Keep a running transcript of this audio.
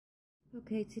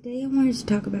Okay, today I wanted to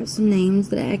talk about some names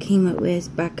that I came up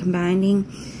with by combining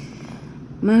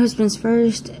my husband's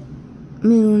first name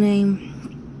and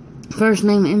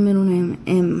middle name,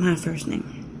 and my first name.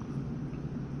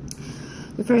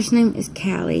 The first name is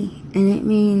Kallie, and it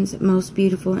means most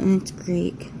beautiful, and it's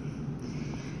Greek.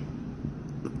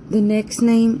 The next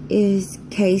name is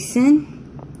Kasen,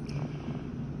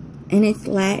 and it's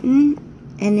Latin,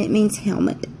 and it means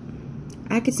helmet.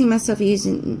 I could see myself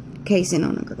using Kasen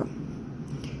on a girl.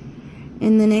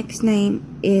 And the next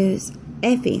name is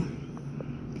Effie.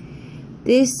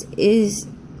 This is,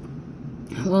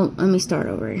 well, let me start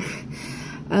over.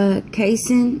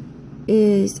 Kasen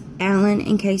is Alan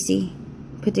and Casey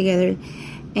put together,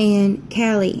 and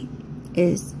Kallie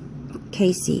is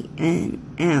Casey and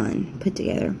Alan put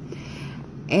together,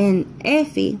 and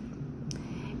Effie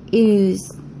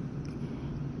is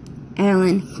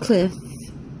Alan, Cliff,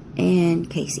 and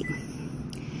Casey.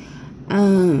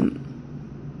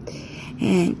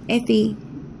 And Effie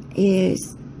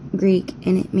is Greek,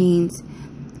 and it means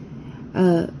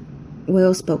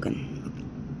well spoken.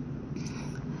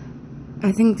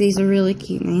 I think these are really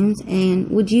cute names. And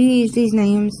would you use these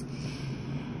names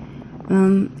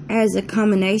as a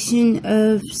combination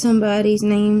of somebody's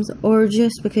names, or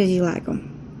just because you like them?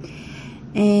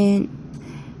 And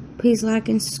please like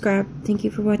and subscribe. Thank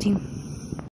you for watching.